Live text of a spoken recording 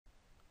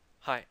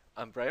Hi,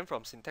 I'm Brian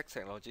from Syntax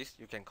Technologies.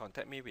 You can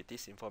contact me with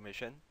this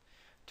information.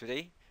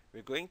 Today,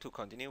 we're going to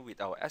continue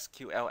with our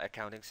SQL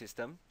Accounting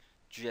System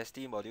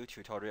GST module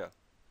tutorial.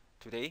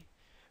 Today,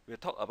 we'll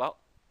talk about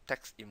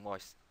tax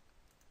invoice.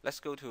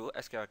 Let's go to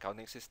SQL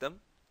Accounting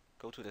System,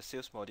 go to the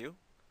sales module,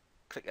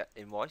 click at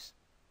invoice.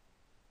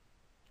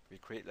 We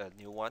create a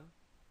new one.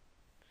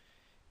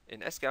 In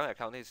SQL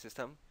Accounting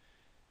System,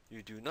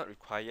 you do not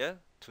require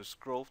to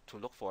scroll to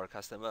look for a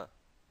customer.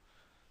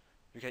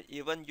 You can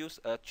even use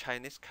a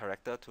Chinese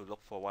character to look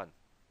for one.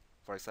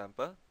 For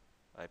example,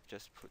 I've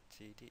just put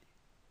TD.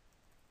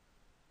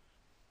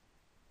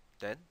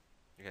 Then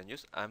you can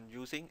use, I'm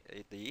using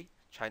the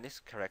Chinese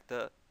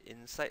character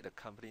inside the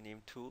company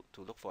name too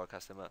to look for a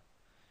customer.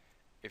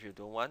 If you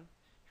don't want,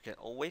 you can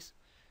always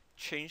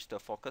change the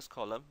focus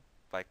column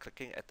by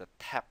clicking at the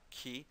tab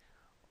key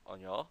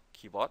on your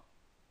keyboard.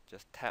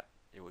 Just tap,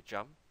 it will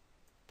jump,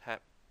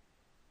 tap,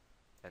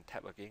 and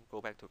tap again. Go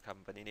back to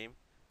company name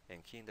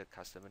and key in the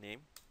customer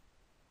name.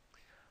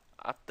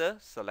 After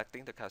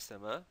selecting the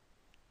customer,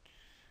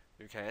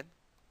 you can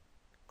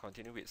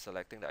continue with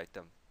selecting the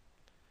item.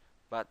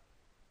 But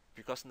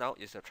because now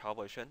is a trial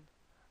version,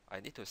 I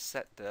need to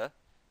set the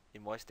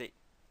invoice date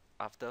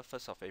after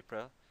 1st of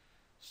April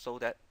so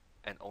that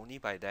and only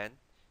by then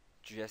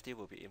GST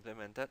will be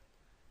implemented,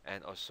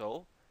 and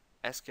also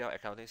SQL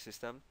Accounting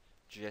System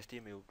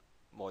GST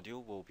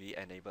module will be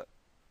enabled.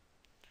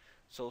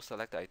 So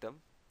select the item.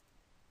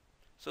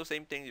 So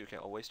same thing, you can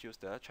always use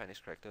the Chinese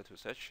character to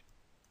search.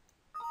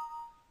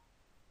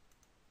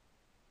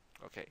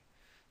 Okay,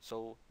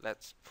 so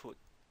let's put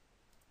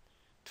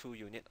 2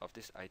 units of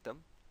this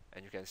item,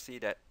 and you can see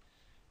that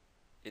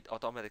it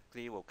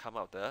automatically will come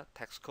out the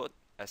tax code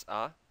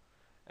SR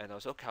and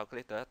also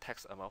calculate the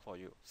tax amount for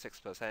you.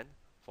 6%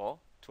 for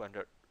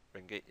 200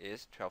 ringgit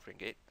is 12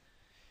 ringgit.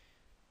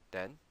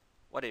 Then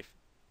what if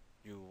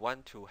you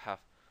want to have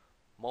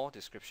more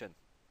description?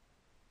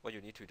 What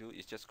you need to do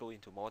is just go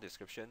into more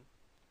description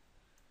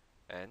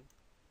and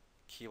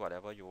key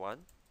whatever you want,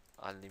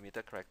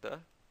 unlimited character,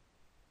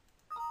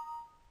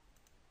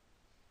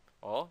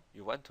 or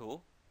you want to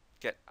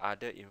get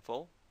other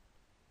info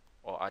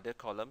or other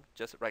column,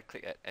 just right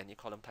click at any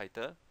column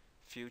title,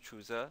 field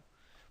chooser,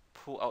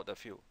 pull out the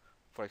field.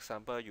 For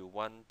example, you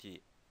want the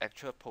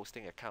actual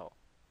posting account,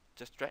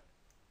 just drag.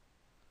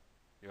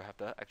 You have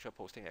the actual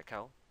posting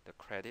account, the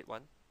credit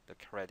one, the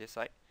credit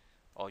side,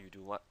 or you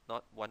do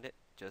not want it,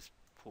 just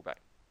pull back.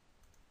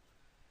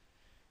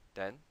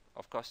 Then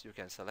of course you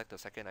can select the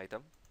second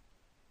item,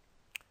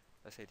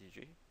 let's say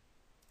DG.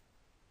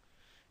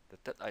 The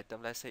third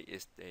item, let's say,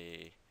 is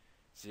a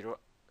zero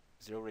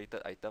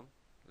rated item,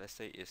 let's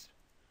say is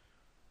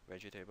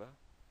vegetable.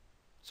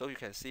 So you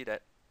can see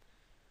that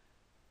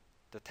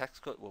the tax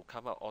code will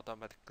come out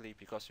automatically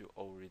because you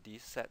already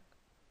set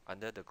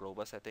under the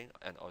global setting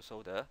and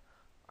also the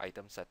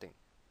item setting.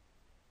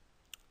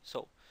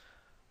 So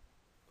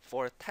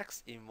for a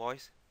tax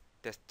invoice,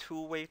 there's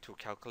 2 ways to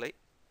calculate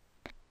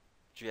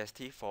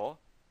GST for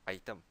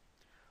item.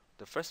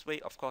 The first way,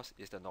 of course,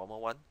 is the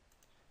normal one,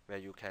 where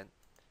you can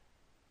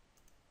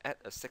add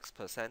a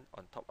 6%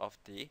 on top of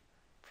the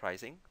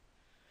pricing.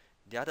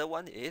 The other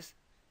one is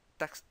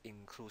tax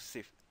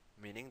inclusive,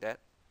 meaning that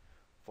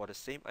for the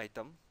same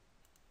item,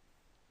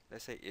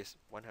 let's say is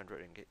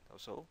 100 ringgit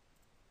also,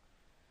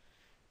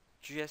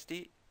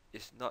 GST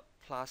is not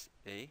plus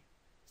a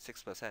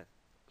 6%.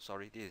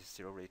 Sorry, this is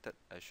 0 rated,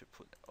 I should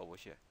put over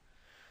here.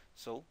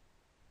 So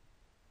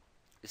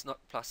it's not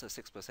plus a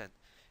 6%,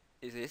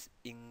 it is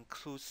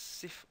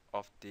inclusive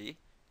of the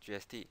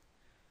GST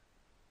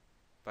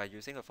by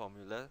using a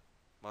formula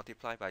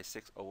multiply by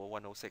 6 over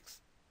 106.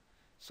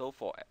 So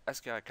for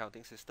SQL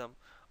Accounting System,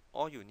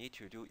 all you need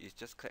to do is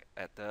just click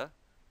at the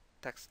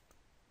tax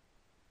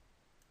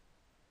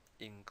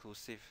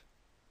inclusive.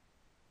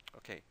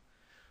 Okay,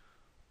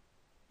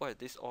 what is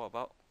this all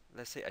about?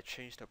 Let's say I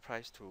change the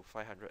price to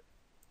 500.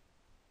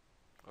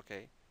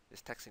 Okay,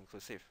 it's tax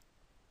inclusive.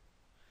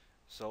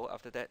 So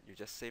after that, you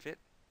just save it.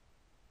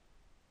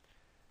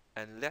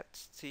 And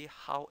let's see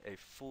how a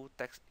full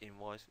tax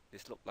invoice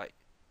is look like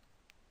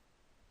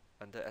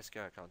under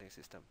SQL Accounting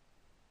System.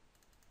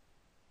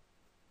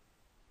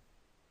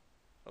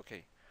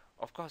 Okay,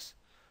 of course,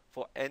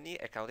 for any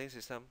accounting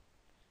system,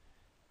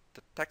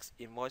 the tax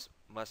invoice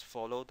must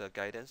follow the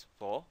guidance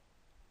for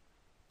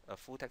a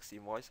full tax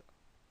invoice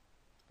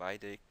by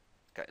the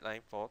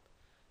guideline for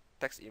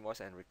tax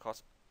invoice and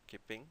records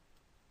keeping.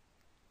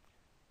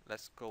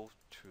 Let's go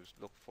to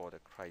look for the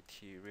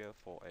criteria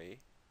for a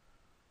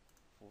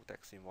full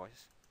tax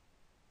invoice.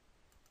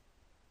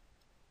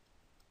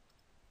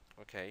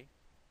 Okay,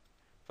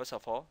 first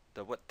of all,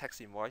 the word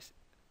tax invoice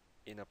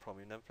in a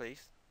prominent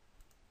place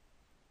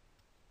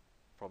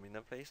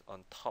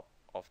on top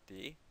of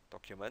the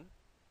document.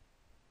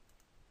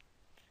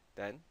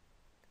 Then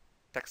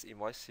tax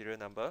invoice serial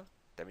number,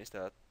 that means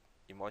the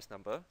invoice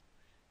number,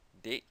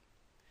 date,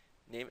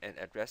 name and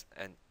address,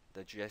 and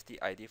the GST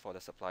ID for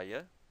the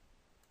supplier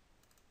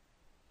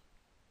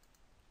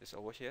is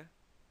over here.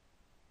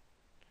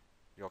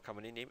 Your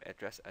company name,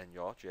 address, and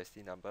your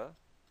GST number.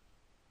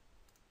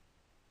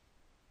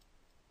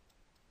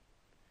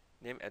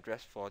 name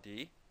address for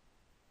the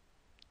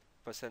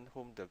person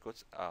whom the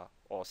goods are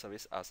or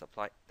service are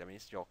supplied. That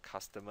means your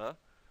customer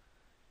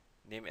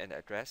name and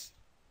address,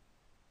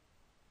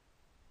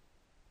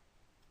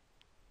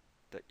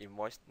 the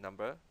invoice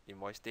number,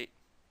 invoice date,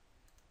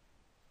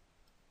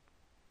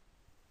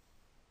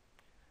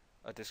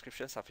 a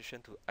description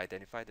sufficient to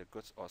identify the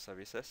goods or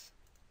services,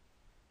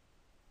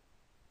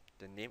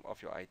 the name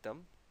of your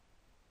item,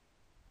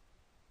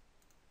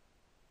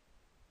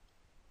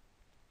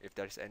 if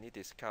there is any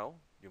discount,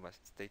 you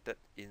must state it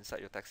inside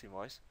your tax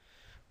invoice.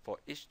 For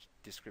each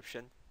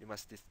description, you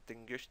must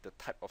distinguish the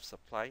type of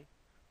supply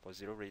for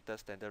zero rated,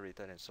 standard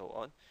rated, and so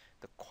on,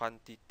 the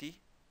quantity,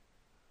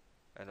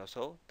 and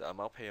also the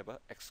amount payable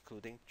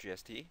excluding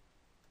GST,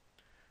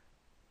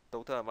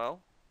 total amount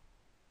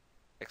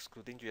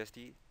excluding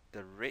GST,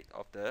 the rate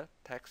of the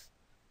tax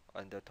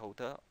and the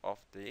total of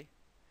the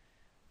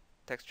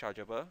tax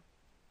chargeable.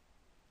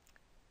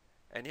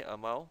 Any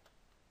amount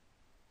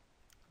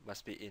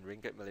must be in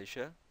Ringgit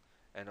Malaysia,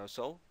 and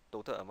also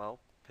total amount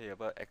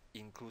payable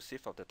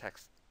inclusive of the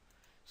tax.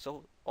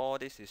 So all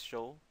this is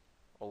shown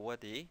over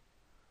the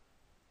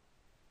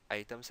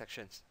item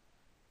sections.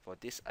 For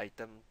this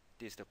item,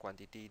 this is the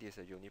quantity, this is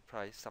the unit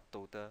price,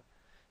 subtotal,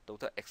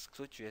 total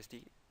exclude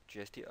GST,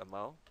 GST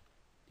amount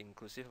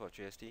inclusive of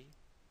GST,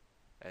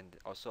 and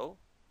also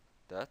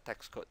the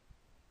tax code.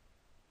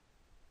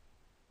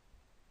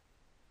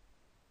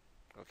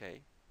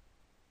 Okay,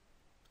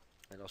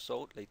 and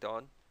also later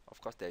on, of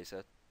course, there is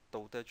a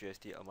total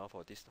GST amount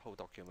for this whole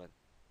document.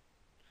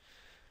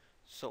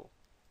 So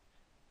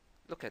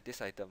look at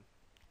this item.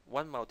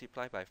 1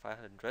 multiplied by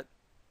 500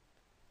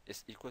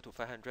 is equal to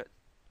 500,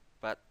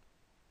 but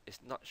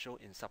it's not shown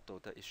in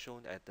subtotal. It's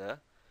shown at the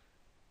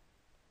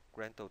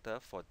grand total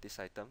for this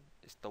item.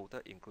 It's total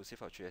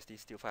inclusive of GST,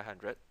 still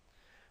 500.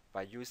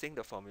 By using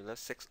the formula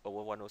 6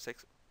 over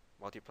 106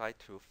 multiplied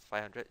to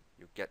 500,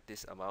 you get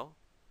this amount.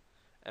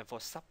 And for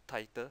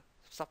subtotal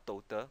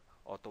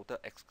or total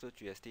exclude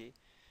GST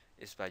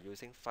is by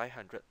using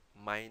 500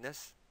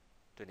 minus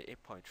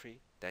 28.3,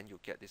 then you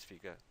get this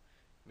figure.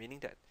 Meaning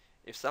that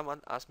if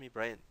someone asks me,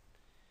 Brian,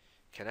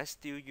 can I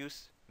still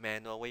use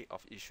manual way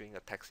of issuing a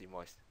tax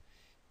invoice?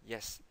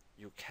 Yes,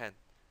 you can,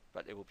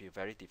 but it will be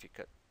very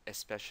difficult,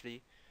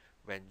 especially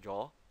when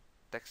your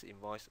tax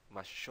invoice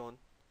must show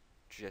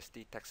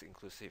GST tax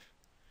inclusive.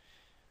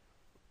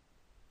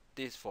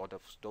 This is for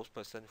those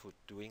person who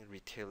doing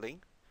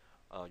retailing.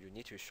 You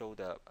need to show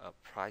the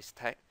price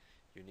tag.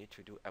 You need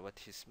to do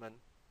advertisement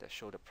that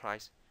show the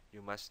price.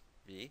 You must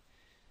be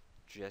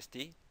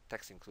GST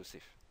tax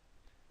inclusive.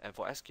 And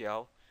for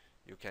SQL,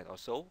 you can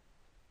also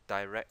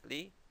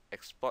directly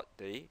export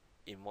the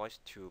invoice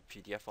to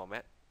PDF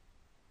format.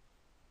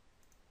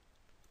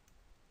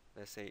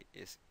 Let's say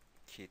it's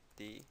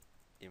Kitty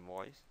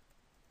invoice,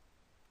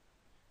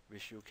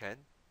 which you can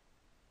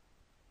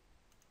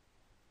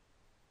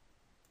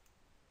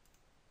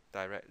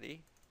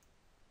directly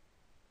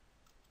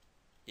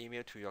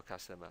email to your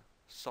customer.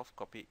 Soft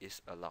copy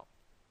is allowed.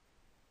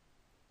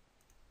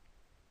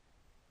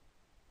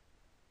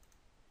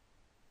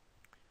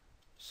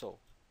 So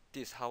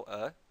this is how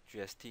a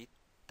GST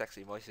tax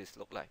invoices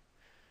look like.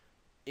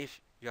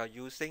 If you are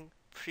using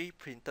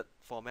pre-printed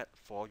format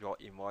for your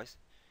invoice,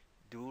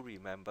 do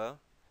remember,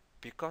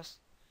 because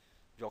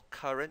your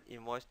current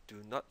invoice do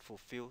not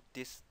fulfill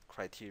this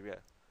criteria,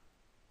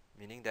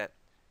 meaning that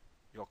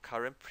your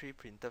current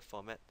pre-printed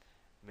format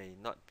may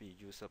not be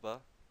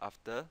usable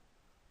after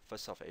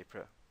 1st of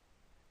April.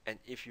 And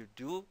if you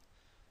do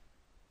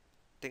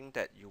think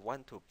that you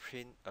want to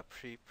print a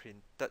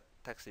pre-printed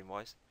tax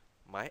invoice,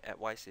 my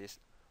advice is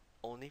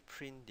only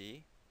print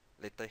the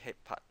letterhead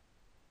part.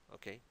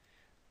 Okay,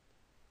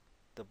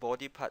 the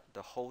body part,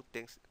 the whole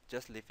things,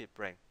 just leave it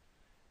blank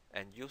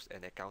and use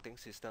an accounting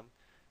system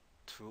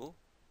to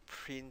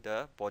print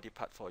the body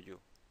part for you.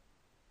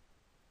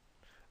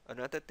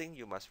 Another thing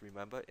you must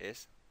remember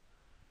is,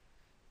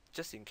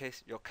 just in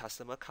case your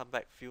customer come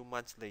back few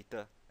months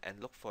later and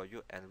look for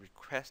you and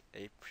request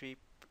a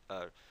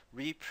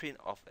reprint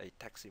of a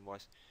tax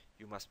invoice,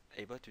 you must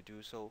be able to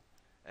do so.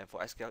 And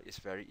for SQL, it's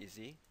very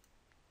easy.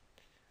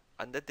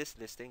 Under this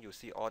listing, you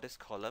see all this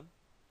column.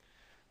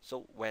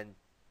 So when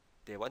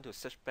they want to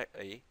search back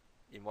a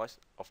invoice,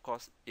 of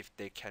course, if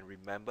they can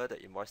remember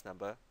the invoice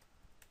number,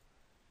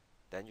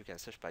 then you can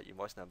search by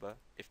invoice number.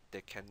 If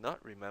they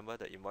cannot remember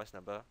the invoice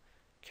number,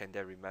 can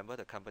they remember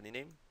the company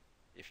name?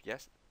 If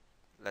yes,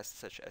 let's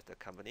search as the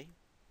company.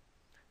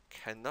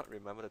 Cannot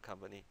remember the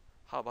company,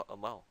 how about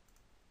amount?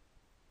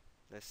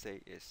 Let's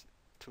say it's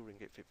 2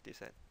 ringgit 50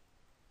 cents.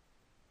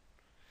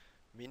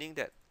 Meaning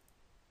that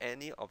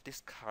any of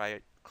this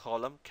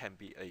column can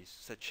be a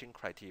searching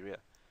criteria.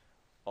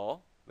 Or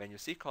when you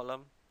see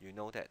column, you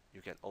know that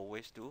you can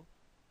always do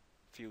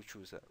field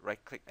chooser.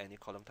 Right click any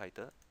column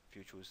title,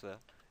 field chooser,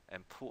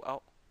 and pull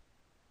out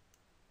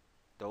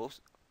those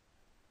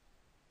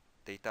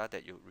data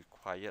that you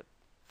required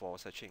for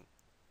searching.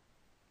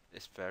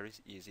 It's very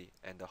easy,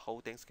 and the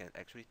whole things can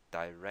actually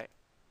direct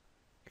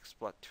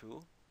export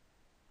to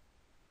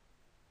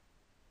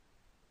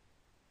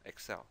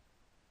Excel.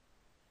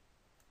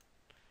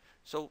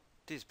 So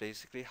this is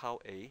basically how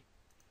a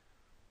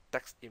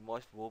tax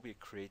invoice will be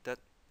created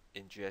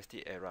in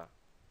GST era.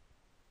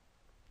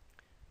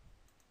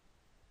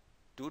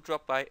 Do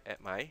drop by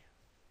at my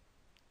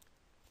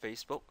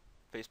Facebook,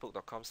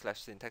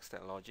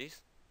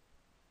 facebook.com/syntaxtechnologies,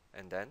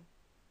 and then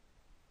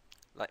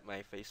like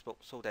my Facebook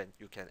so that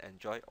you can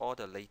enjoy all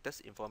the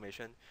latest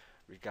information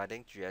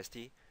regarding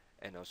GST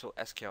and also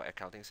SQL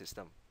Accounting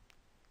System.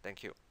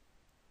 Thank you.